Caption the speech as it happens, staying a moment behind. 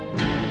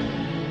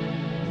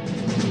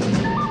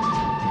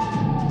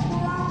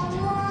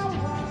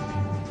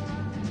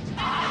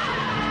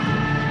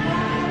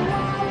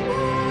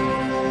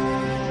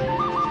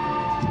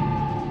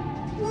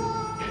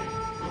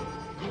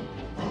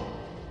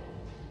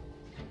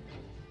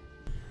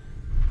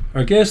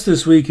Our guest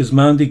this week is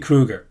Mandy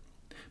Kruger.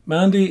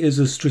 Mandy is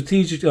a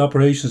strategic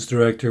operations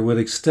director with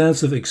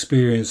extensive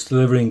experience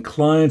delivering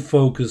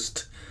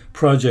client-focused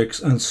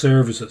projects and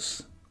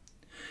services.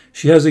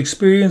 She has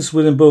experience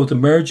within both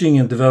emerging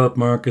and developed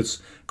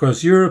markets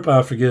across Europe,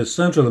 Africa,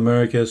 Central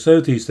America,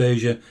 Southeast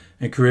Asia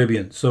and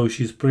Caribbean, so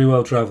she's pretty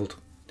well travelled.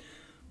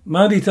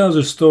 Mandy tells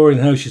her story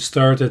and how she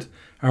started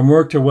and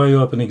worked her way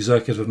up in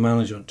executive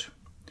management.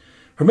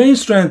 Her main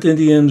strength in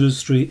the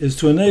industry is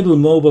to enable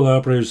mobile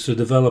operators to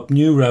develop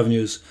new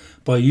revenues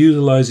by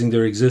utilising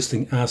their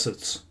existing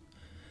assets.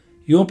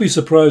 You won't be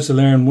surprised to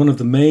learn one of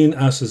the main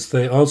assets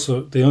they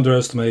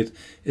underestimate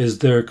is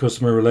their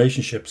customer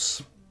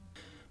relationships.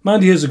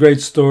 Mandy has a great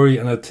story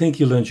and I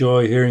think you'll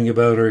enjoy hearing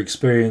about her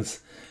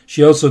experience.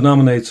 She also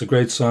nominates a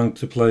great song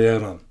to play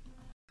out on.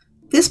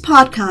 This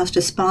podcast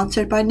is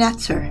sponsored by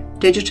Netzer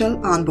Digital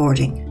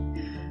Onboarding.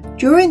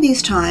 During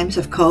these times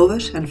of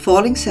COVID and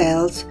falling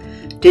sales,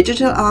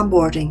 digital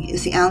onboarding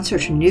is the answer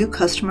to new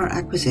customer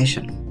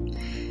acquisition.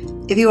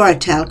 If you are a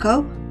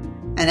telco,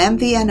 an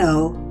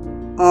MVNO,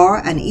 or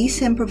an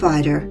eSIM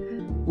provider,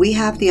 we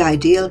have the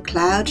ideal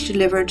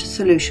cloud-delivered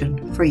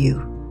solution for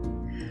you.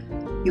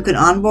 You can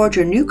onboard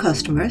your new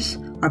customers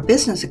or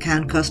business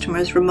account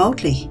customers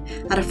remotely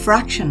at a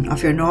fraction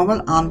of your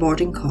normal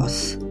onboarding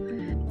costs.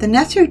 The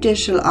Netzer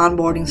Digital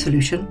Onboarding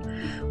solution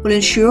will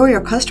ensure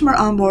your customer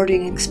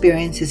onboarding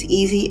experience is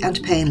easy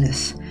and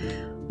painless.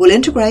 We'll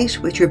integrate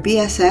with your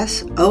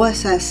BSS,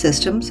 OSS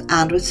systems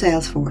and with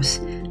Salesforce,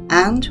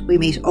 and we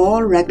meet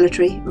all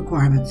regulatory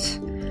requirements.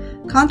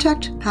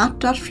 Contact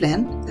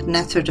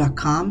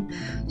pat.flynn@netzer.com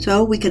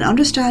so we can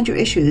understand your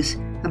issues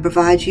and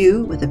provide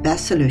you with the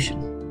best solution.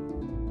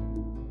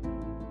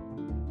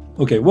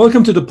 Okay,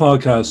 welcome to the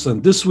podcast,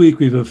 and this week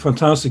we have a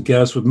fantastic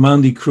guest with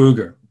Mandy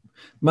Kruger.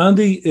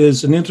 Mandy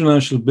is an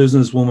international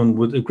businesswoman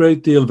with a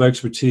great deal of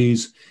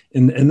expertise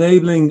in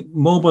enabling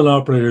mobile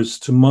operators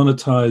to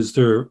monetize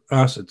their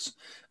assets.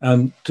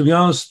 And to be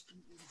honest,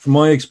 from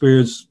my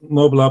experience,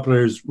 mobile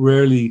operators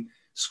rarely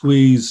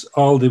squeeze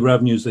all the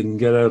revenues they can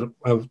get out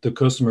of the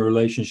customer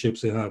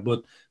relationships they have.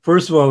 But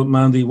first of all,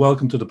 Mandy,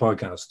 welcome to the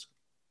podcast.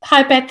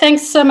 Hi, Pat.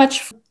 Thanks so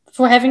much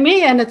for having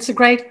me, and it's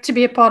great to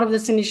be a part of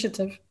this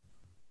initiative.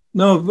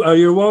 No,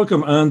 you're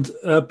welcome. And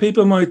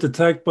people might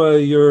detect by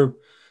your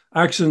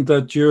accent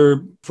that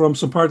you're from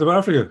some part of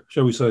Africa,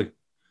 shall we say?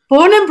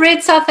 Born and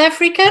bred South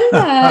African.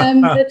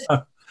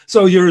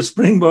 So you're a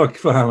Springbok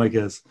fan, I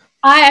guess.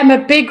 I am a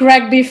big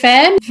rugby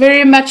fan,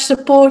 very much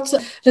support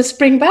the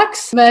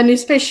Springboks, and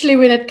especially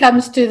when it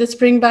comes to the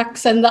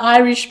Springboks and the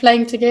Irish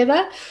playing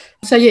together.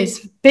 So yes,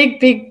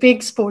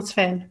 big sports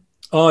fan.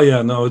 Oh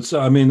yeah, no, I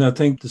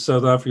think the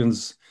South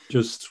Africans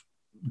just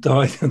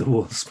died in the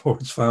world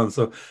sports fan.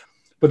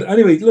 But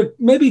anyway, look,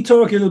 maybe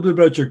talk a little bit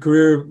about your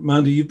career,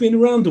 Mandy. You've been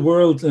around the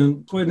world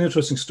and quite an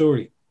interesting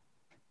story.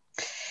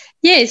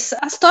 Yes,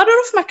 I started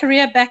off my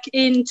career back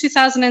in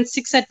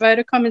 2006 at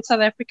Vodacom in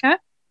South Africa,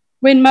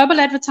 when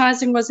mobile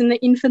advertising was in the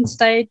infant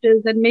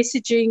stages and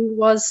messaging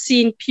was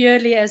seen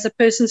purely as a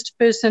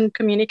person-to-person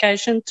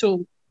communication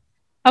tool.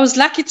 I was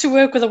lucky to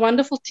work with a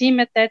wonderful team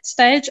at that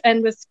stage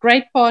and with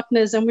great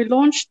partners, and we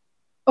launched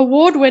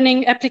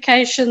award-winning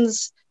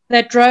applications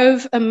that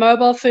drove a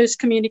mobile-first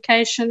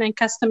communication and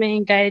customer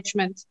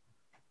engagement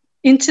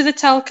into the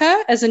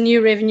telco as a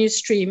new revenue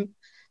stream.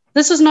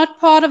 This was not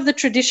part of the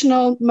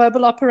traditional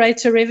mobile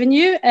operator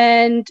revenue,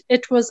 and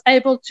it was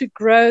able to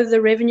grow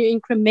the revenue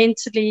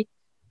incrementally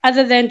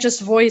other than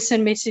just voice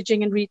and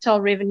messaging and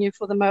retail revenue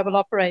for the mobile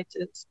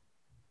operators.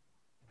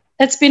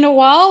 It's been a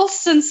while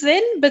since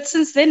then, but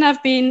since then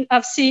I've seen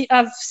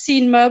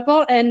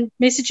mobile and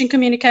messaging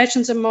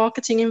communications and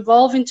marketing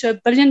evolve into a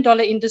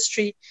billion-dollar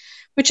industry,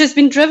 which has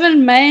been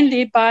driven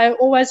mainly by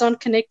always-on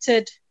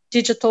connected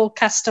digital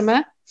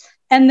customer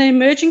and the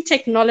emerging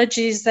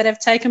technologies that have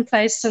taken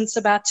place since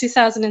about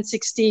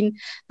 2016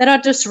 that are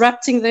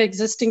disrupting the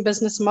existing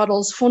business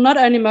models for not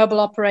only mobile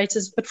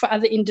operators, but for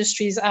other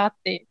industries out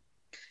there.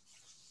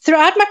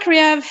 Throughout my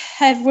career,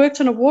 I have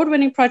worked on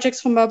award-winning projects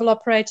for mobile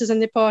operators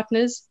and their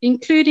partners,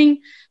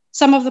 including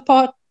some of the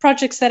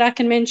projects that I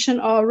can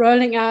mention are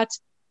rolling out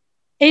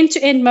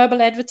end-to-end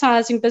mobile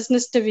advertising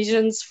business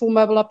divisions for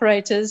mobile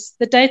operators,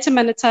 the data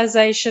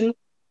monetization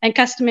and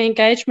customer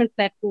engagement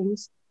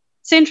platforms,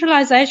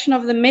 centralization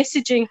of the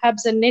messaging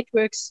hubs and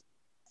networks,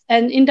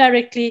 and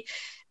indirectly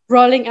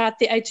rolling out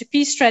the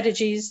A2P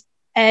strategies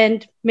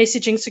and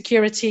messaging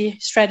security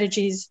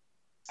strategies,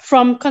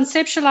 from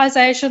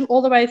conceptualization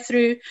all the way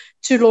through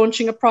to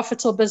launching a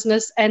profitable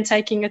business and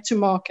taking it to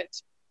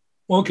market.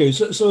 Okay,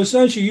 so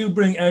essentially you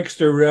bring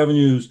extra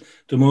revenues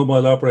to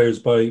mobile operators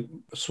by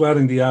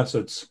sweating the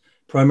assets,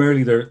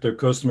 primarily their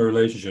customer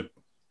relationship.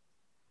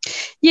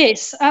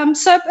 Yes,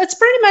 so it's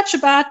pretty much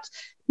about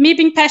me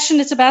being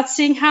passionate about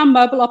seeing how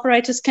mobile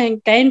operators can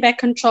gain back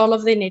control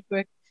of their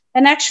network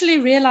and actually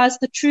realize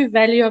the true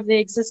value of their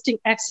existing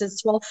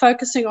assets while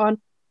focusing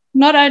on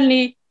not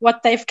only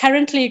what they've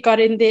currently got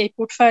in their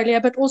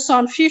portfolio, but also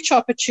on future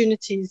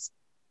opportunities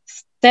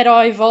that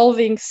are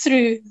evolving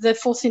through the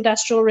fourth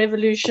industrial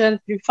revolution,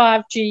 through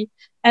 5G,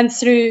 and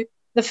through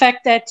the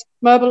fact that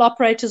mobile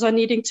operators are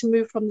needing to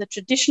move from the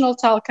traditional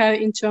telco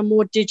into a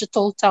more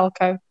digital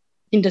telco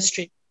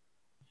industry.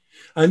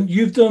 And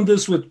you've done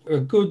this with a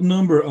good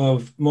number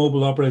of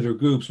mobile operator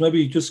groups.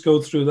 Maybe just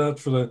go through that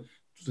for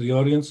the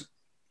audience.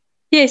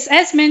 Yes,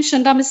 as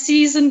mentioned, I'm a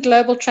seasoned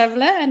global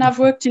traveler and I've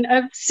worked in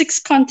over 6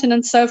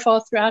 continents so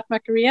far throughout my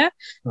career.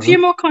 A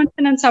few more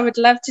continents I would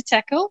love to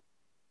tackle,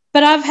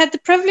 but I've had the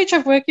privilege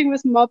of working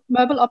with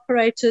mobile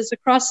operators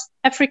across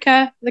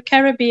Africa, the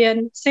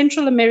Caribbean,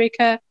 Central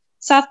America,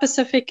 South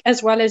Pacific,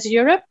 as well as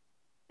Europe.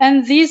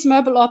 And these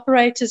mobile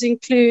operators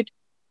include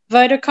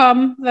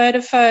Vodacom,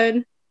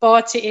 Vodafone,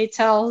 Bharti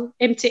Airtel,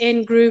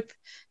 MTN Group,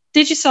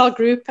 Digicel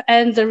Group,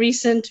 and the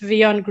recent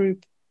VEON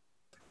Group.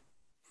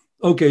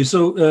 Okay,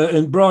 so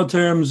in broad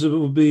terms, it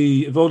would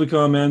be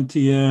Vodacom,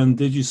 MTN,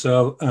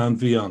 Digicel, and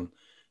VEON.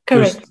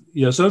 Correct.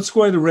 So that's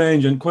quite a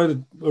range and quite a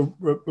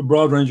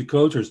broad range of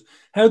cultures.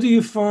 How do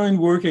you find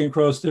working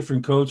across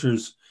different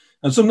cultures?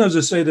 And sometimes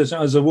I say this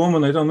as a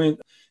woman, I don't mean,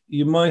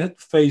 you might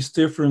face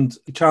different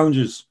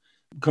challenges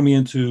coming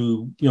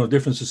into,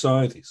 different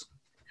societies.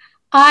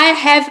 I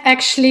have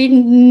actually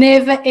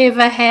never,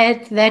 ever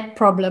had that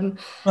problem.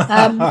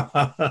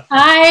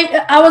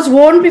 I was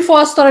warned before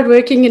I started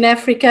working in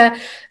Africa,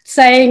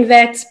 saying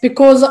that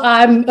because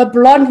I'm a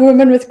blonde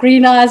woman with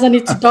green eyes, I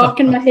need to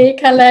darken my hair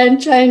color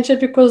and change it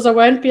because I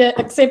won't be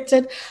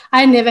accepted.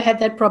 I never had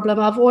that problem.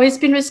 I've always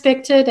been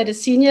respected at a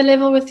senior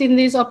level within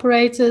these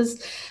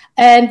operators.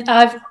 And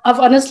I've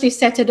honestly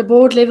sat at a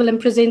board level and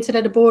presented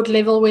at a board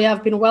level where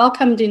I've been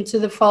welcomed into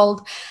the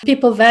fold.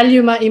 People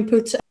value my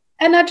input.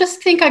 And I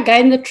just think I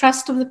gained the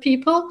trust of the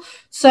people.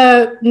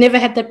 So never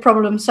had that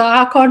problem. So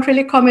I can't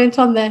really comment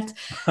on that.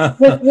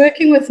 With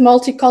working with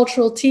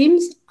multicultural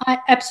teams, I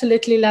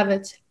absolutely love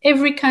it.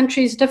 Every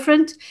country is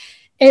different.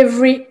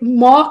 Every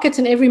market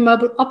and every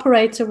mobile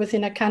operator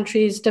within a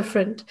country is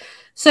different.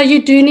 So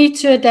you do need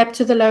to adapt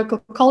to the local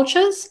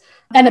cultures.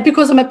 And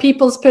because I'm a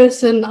people's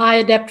person, I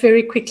adapt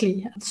very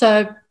quickly.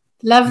 So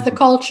love the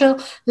culture,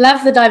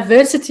 love the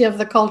diversity of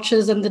the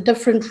cultures and the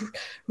different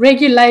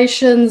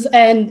regulations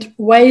and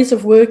ways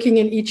of working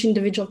in each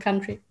individual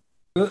country.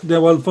 Yeah,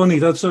 well, funny,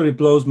 that sort of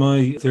blows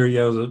my theory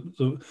out of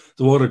the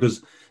water,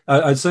 because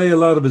I'd say a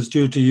lot of it's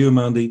due to you,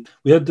 Mandy.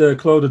 We had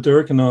Claudia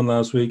Durkin on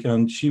last week,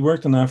 and she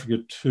worked in Africa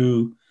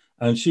too,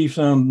 and she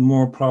found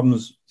more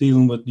problems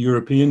dealing with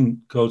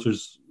European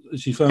cultures.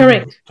 She found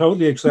it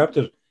totally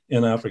accepted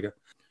in Africa.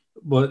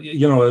 But,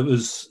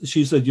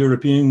 she said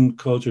European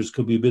cultures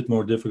could be a bit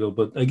more difficult.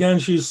 But again,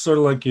 she's sort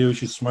of like you.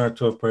 She's a smart,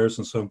 tough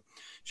person, so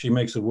she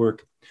makes it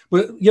work.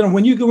 But,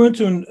 when you go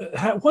into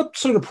what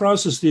sort of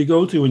process do you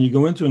go to when you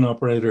go into an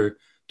operator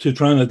to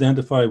try and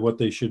identify what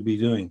they should be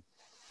doing?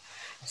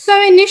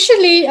 So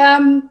initially,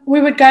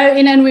 we would go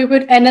in and we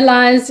would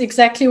analyze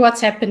exactly what's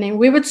happening.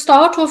 We would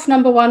start off,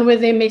 number one, with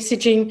their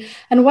messaging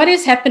and what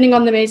is happening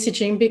on the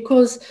messaging,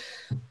 because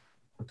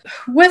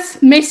with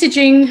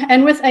messaging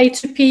and with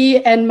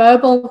A2P and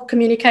mobile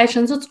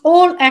communications, it's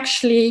all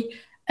actually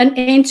an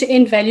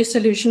end-to-end value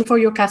solution for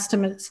your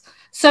customers.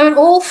 So it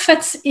all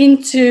fits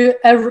into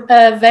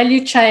a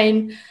value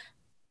chain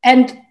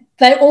and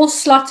they all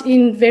slot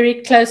in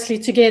very closely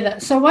together.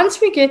 So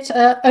once we get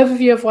an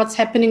overview of what's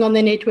happening on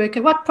their network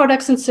and what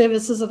products and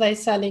services are they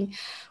selling,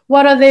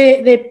 what are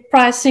their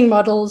pricing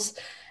models,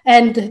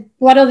 and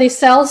what are their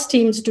sales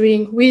teams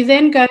doing, we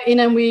then go in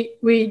and we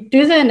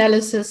do the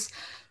analysis.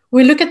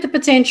 We look at the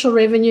potential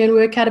revenue and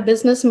work out a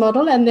business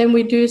model, and then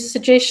we do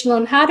suggestion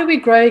on how do we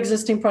grow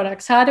existing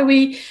products, how do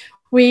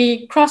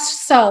we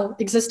cross-sell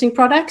existing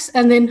products,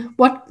 and then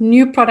what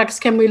new products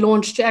can we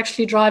launch to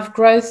actually drive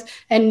growth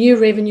and new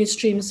revenue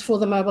streams for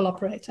the mobile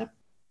operator.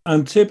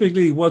 And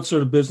typically, what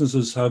sort of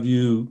businesses have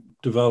you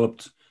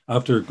developed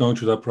after going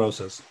through that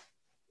process?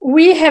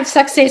 We have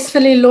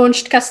successfully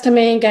launched customer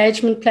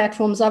engagement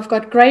platforms. I've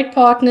got great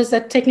partners,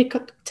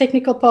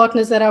 technical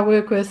partners that I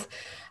work with.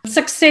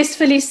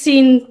 Successfully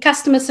seen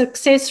customer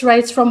success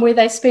rates from where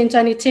they spent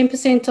only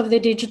 10% of their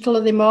digital or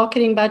their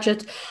marketing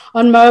budget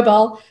on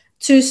mobile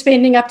to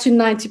spending up to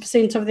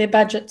 90% of their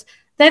budget.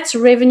 That's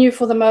revenue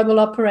for the mobile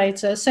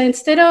operator. So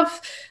instead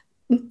of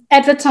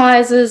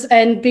advertisers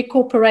and big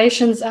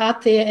corporations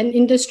out there and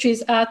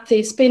industries out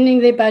there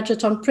spending their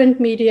budget on print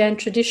media and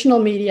traditional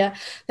media,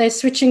 they're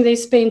switching their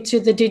spend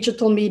to the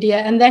digital media.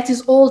 And that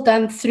is all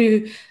done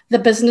through the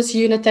business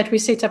unit that we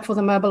set up for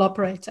the mobile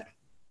operator.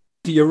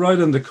 You're right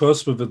on the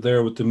cusp of it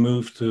there with the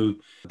move to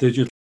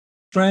digital.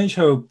 Strange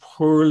how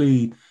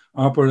poorly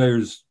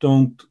operators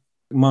don't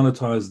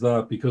monetize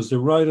that, because they're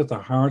right at the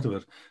heart of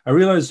it. I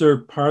realize they're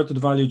part of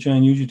the value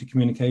chain, usually the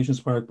communications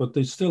part, but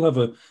they still have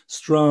a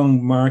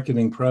strong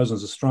marketing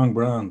presence, a strong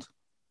brand.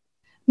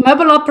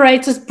 Mobile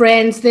operators'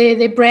 brands,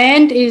 their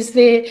brand is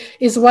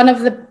one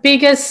of the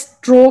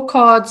biggest draw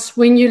cards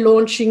when you're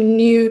launching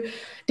new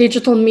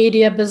digital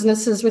media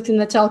businesses within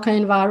the telco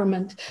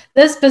environment.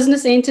 This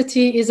business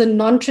entity is a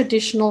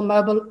non-traditional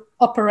mobile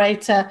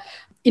operator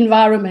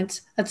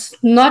environment. It's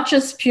not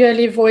just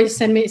purely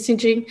voice and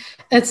messaging.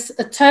 It's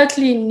a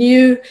totally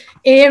new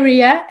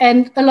area.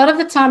 And a lot of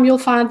the time you'll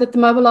find that the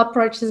mobile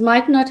operators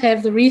might not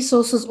have the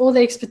resources or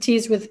the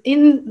expertise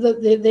within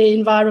the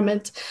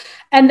environment.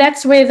 And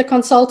that's where the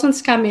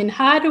consultants come in.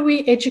 How do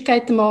we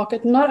educate the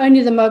market, not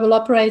only the mobile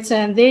operator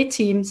and their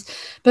teams,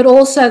 but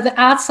also the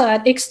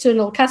outside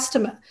external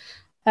customer?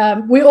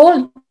 We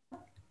all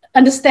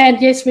understand,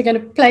 yes, we're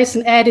going to place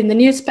an ad in the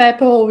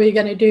newspaper or we're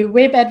going to do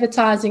web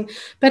advertising,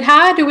 but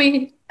how do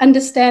we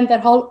understand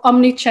that whole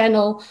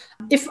omni-channel?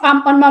 If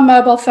I'm on my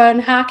mobile phone,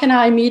 how can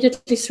I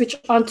immediately switch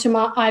onto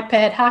my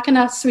iPad? How can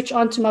I switch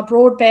onto my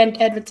broadband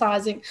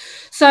advertising?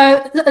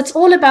 So it's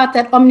all about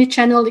that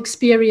omni-channel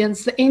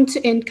experience, the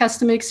end-to-end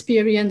customer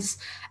experience.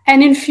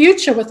 And in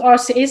future, with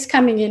RCS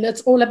coming in,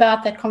 it's all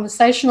about that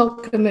conversational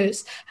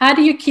commerce. How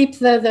do you keep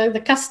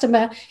the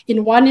customer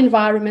in one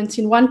environment,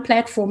 in one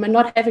platform, and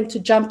not having to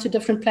jump to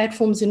different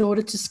platforms in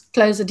order to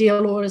close a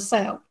deal or a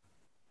sale?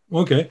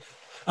 Okay.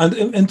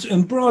 And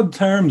in broad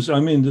terms, I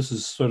mean, this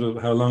is sort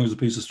of how long is a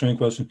piece of string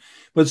question,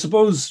 but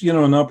suppose,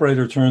 an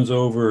operator turns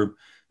over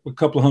a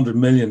couple of 100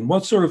 million.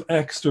 What sort of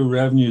extra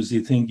revenues do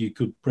you think you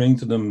could bring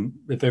to them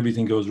if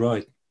everything goes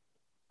right?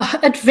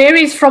 It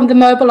varies from the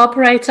mobile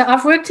operator.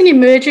 I've worked in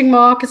emerging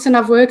markets and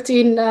I've worked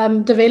in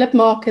developed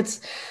markets.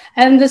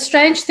 And the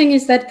strange thing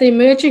is that the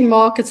emerging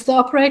markets, the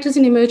operators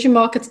in emerging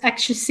markets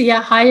actually see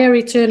a higher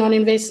return on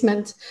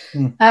investment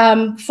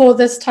for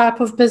this type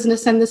of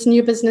business and this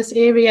new business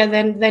area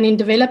than in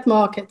developed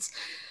markets.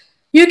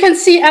 You can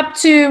see up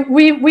to,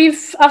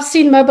 I've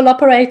seen mobile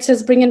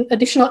operators bring in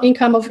additional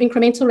income of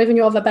incremental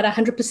revenue of about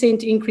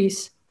 100%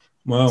 increase.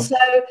 Wow. So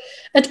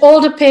it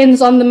all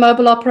depends on the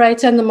mobile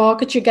operator and the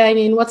market you're going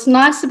in. What's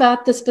nice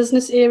about this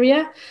business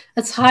area,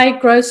 it's high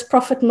gross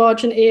profit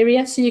margin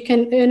area. So you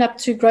can earn up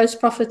to gross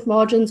profit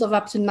margins of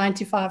up to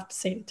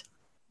 95%.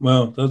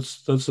 Wow,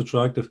 that's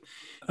attractive.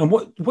 And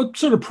what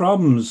sort of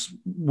problems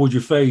would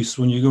you face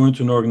when you go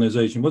into an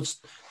organization?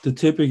 What's the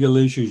typical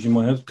issues you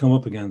might have to come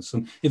up against?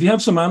 And if you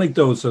have some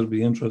anecdotes, that would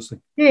be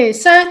interesting. Yeah,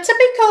 so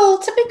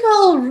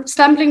typical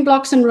stumbling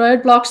blocks and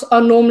roadblocks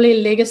are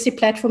normally legacy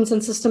platforms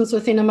and systems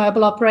within a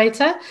mobile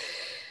operator.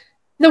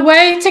 The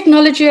way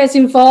technology has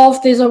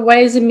evolved, there's a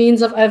ways and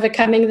means of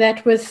overcoming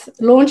that with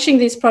launching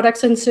these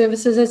products and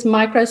services as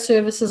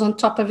microservices on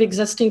top of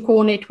existing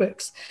core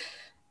networks.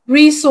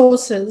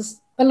 Resources.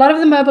 A lot of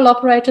the mobile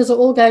operators are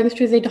all going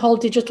through the whole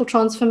digital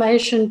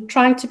transformation,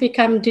 trying to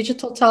become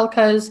digital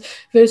telcos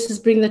versus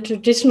bring the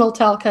traditional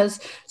telcos.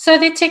 So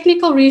their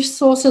technical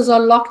resources are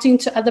locked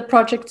into other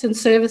projects and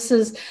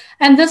services,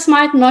 and this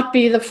might not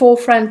be the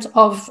forefront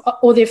of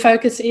or their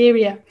focus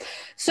area.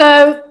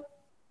 So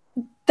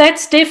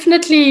that's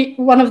definitely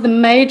one of the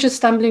major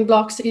stumbling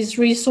blocks is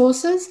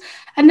resources.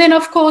 And then,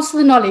 of course,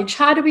 the knowledge.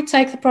 How do we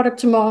take the product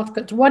to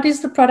market? What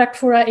is the product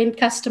for our end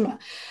customer?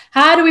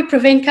 How do we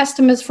prevent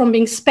customers from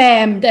being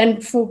spammed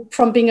and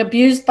from being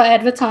abused by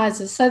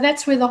advertisers? So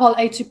that's where the whole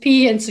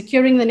A2P and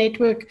securing the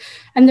network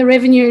and the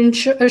revenue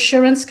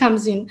assurance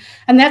comes in.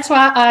 And that's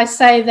why I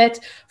say that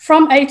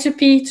from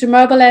A2P to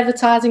mobile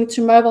advertising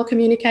to mobile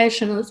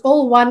communication, it's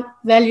all one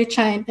value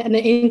chain and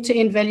an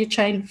end-to-end value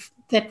chain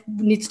that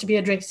needs to be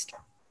addressed.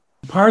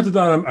 Part of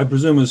that, I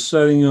presume, is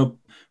setting up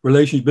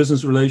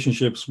business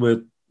relationships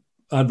with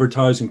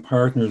advertising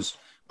partners,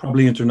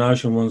 probably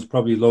international ones,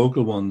 probably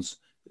local ones.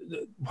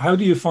 How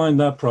do you find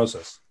that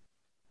process?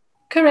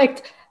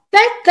 Correct.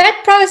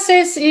 That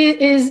process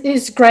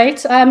is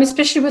great,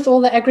 especially with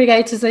all the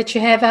aggregators that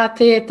you have out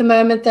there at the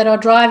moment that are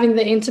driving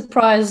the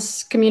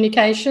enterprise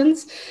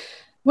communications.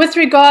 With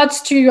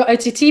regards to your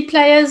OTT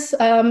players,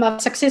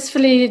 I've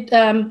successfully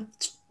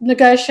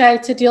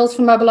negotiated deals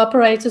for mobile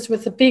operators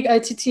with the big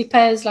OTT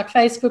players like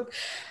Facebook,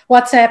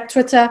 WhatsApp,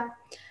 Twitter.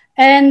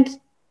 And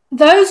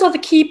those are the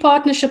key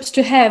partnerships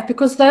to have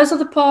because those are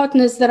the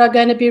partners that are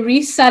going to be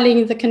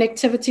reselling the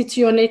connectivity to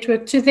your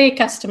network to their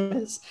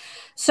customers.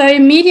 So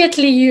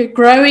immediately you're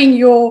growing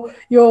your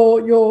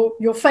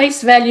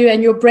face value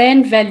and your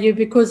brand value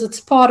because it's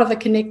part of a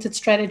connected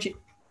strategy.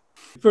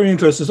 Very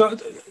interesting. So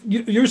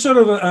you're sort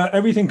of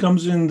everything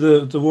comes in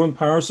the one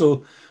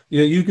parcel.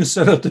 You can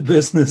set up the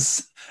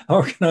business,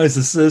 organize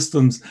the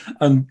systems,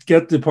 and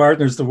get the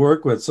partners to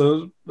work with.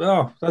 So,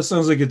 that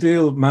sounds like a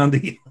deal,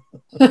 Mandy.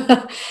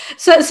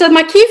 So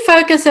my key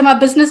focus and my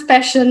business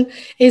passion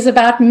is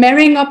about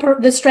marrying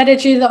the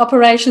strategy, the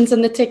operations,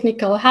 and the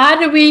technical. How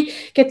do we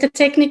get the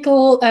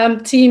technical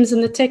teams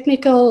and the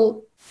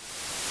technical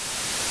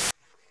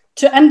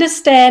to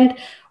understand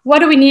what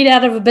do we need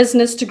out of a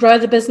business to grow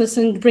the business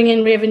and bring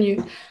in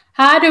revenue?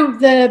 How do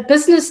the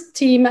business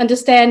team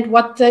understand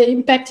what the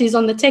impact is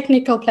on the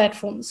technical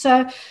platform?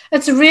 So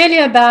it's really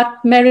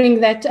about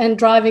marrying that and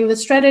driving the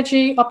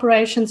strategy,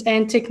 operations,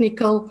 and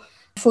technical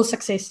for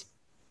success.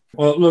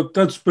 Well, look,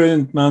 that's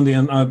brilliant, Mandy,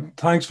 and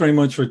thanks very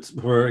much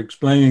for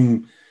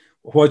explaining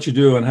what you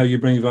do and how you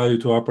bring value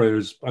to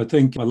operators. I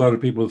think a lot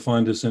of people will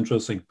find this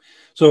interesting.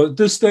 So at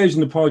this stage in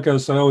the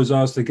podcast, I always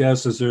ask the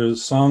guests, is there a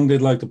song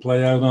they'd like to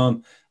play out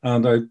on?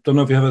 And I don't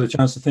know if you have had a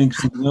chance to think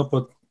something up,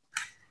 but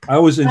I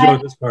always enjoy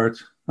this part.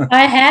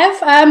 I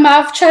have.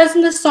 I've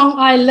chosen the song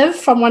I Live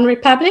from One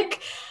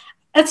Republic.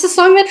 It's a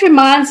song that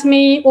reminds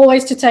me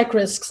always to take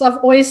risks. I've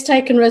always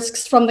taken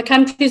risks, from the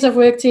countries I've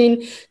worked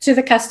in to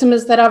the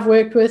customers that I've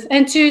worked with,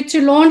 and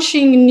to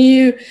launching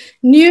new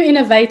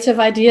innovative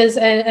ideas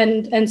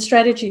and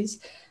strategies.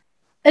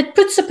 It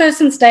puts a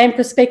person's day in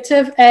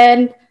perspective,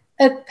 and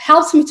it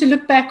helps me to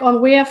look back on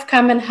where I've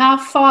come and how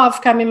far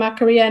I've come in my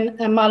career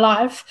and my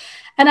life.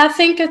 And I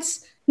think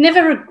it's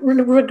never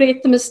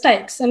regret the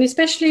mistakes. And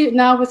especially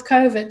now with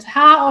COVID,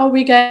 how are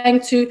we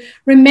going to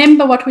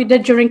remember what we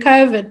did during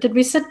COVID? Did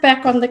we sit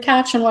back on the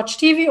couch and watch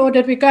TV, or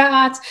did we go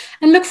out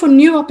and look for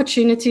new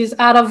opportunities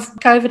out of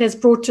COVID has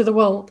brought to the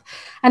world?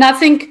 And I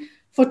think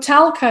for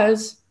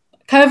telcos,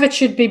 COVID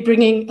should be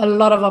bringing a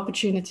lot of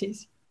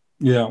opportunities.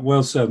 Yeah,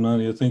 well said,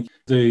 Mandy. I think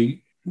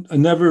I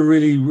never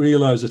really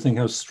realized, I think,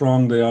 how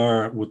strong they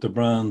are with the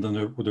brand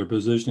and with their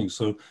positioning.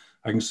 So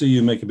I can see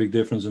you make a big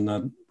difference in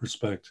that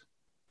respect.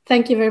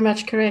 Thank you very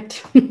much.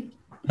 Correct.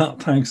 Oh,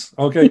 thanks.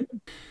 Okay.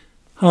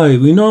 Hi,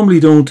 we normally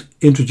don't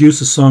introduce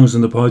the songs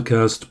in the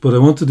podcast, but I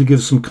wanted to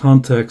give some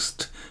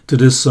context to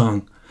this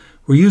song.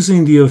 We're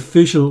using the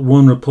official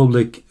One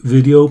Republic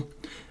video,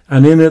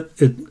 and in it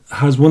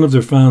has one of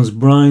their fans,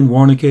 Brian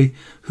Warnicke,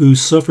 who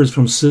suffers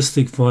from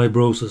cystic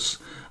fibrosis,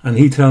 and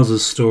he tells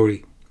his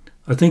story.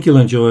 I think you'll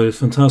enjoy it.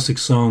 Fantastic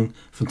song,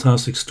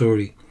 fantastic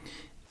story.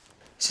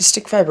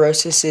 Cystic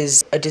fibrosis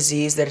is a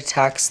disease that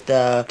attacks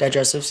the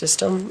digestive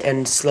system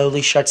and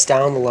slowly shuts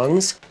down the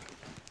lungs.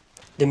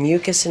 The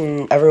mucus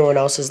in everyone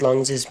else's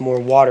lungs is more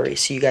watery,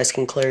 so you guys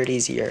can clear it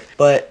easier.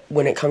 But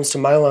when it comes to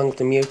my lung,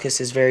 the mucus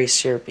is very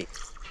syrupy.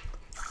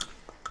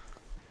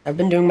 I've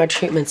been doing my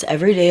treatments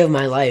every day of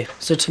my life,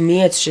 so to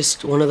me it's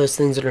just one of those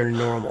things that are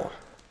normal.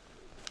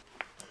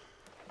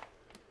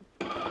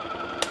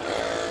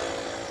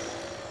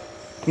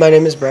 My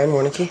name is Brian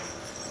Warnicke,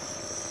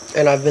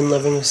 and I've been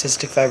living with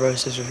cystic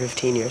fibrosis for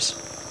 15 years.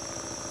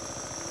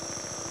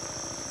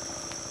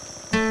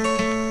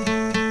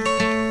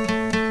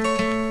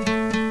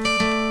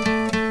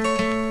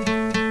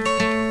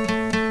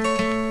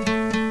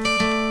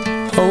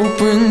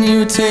 Hope when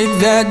you take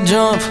that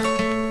jump,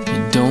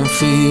 you don't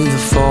feel the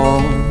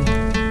fall.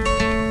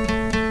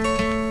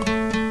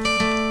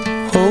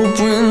 Hope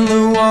when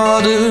the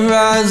water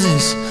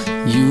rises,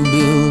 you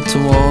build a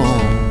wall.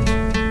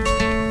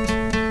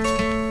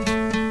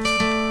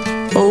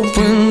 Hope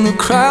when the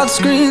crowd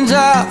screams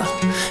out,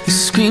 you're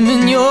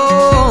screaming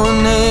your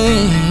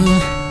name.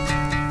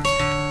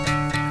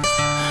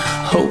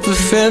 Hope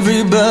if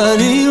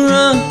everybody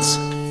runs,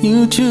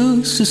 you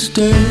choose to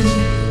stay.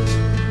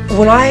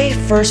 When I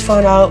first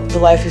found out the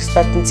life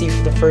expectancy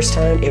for the first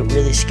time, it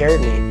really scared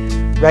me.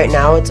 Right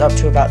now it's up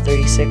to about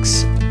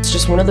 36. It's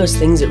just one of those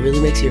things that really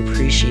makes you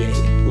appreciate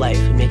life.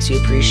 It makes you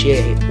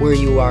appreciate where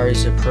you are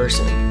as a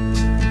person.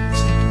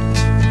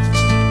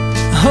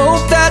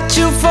 Hope that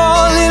you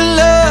fall in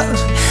love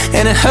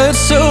and it hurts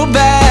so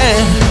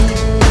bad.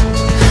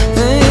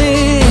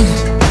 Hey.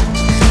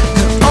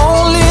 The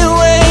only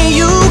way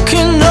you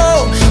can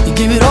know, you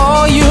give it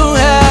all you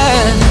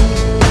had.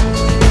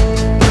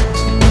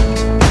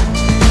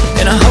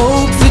 And I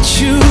hope that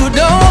you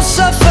don't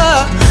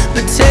suffer,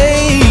 but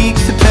take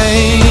the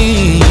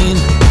pain.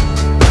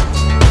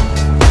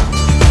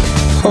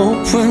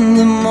 Hope when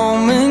the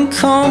moment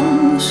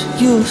comes,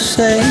 you'll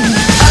say,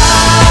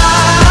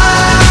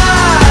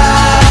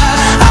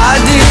 I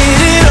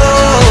did it all.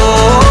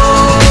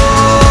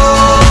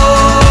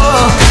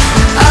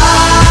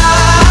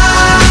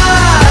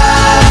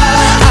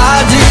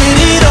 I did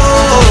it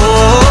all.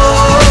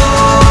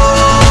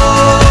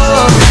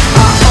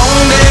 I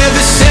owned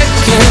every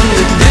second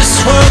that this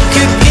world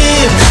could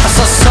give. I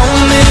saw so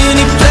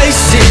many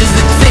places,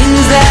 the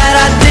things that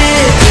I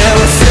did. Yeah,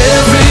 with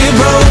every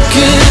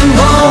broken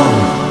bone,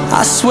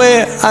 I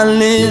swear I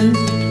lived.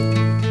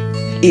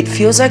 It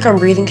feels like I'm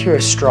breathing through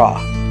a straw.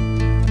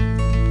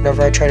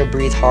 Whenever I try to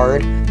breathe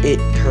hard, it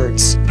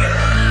hurts.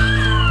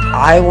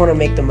 I want to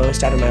make the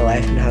most out of my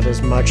life and have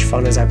as much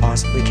fun as I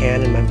possibly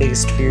can, and my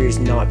biggest fear is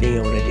not being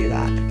able to do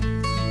that.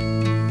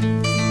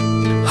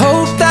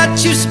 Hope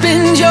that you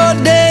spend your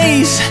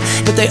days,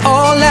 but they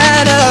all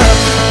add up.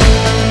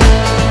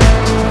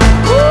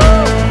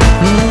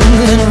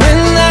 And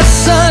when that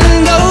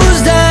sun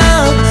goes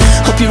down,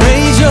 hope you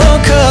raise your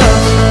cup.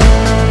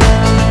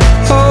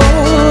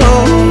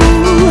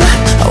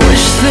 I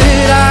wish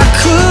that I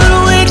could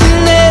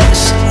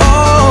witness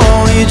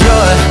all your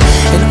joy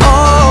and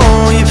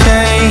all your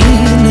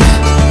pain,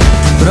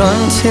 but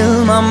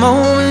until my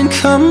moment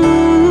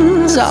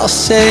comes, I'll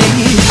say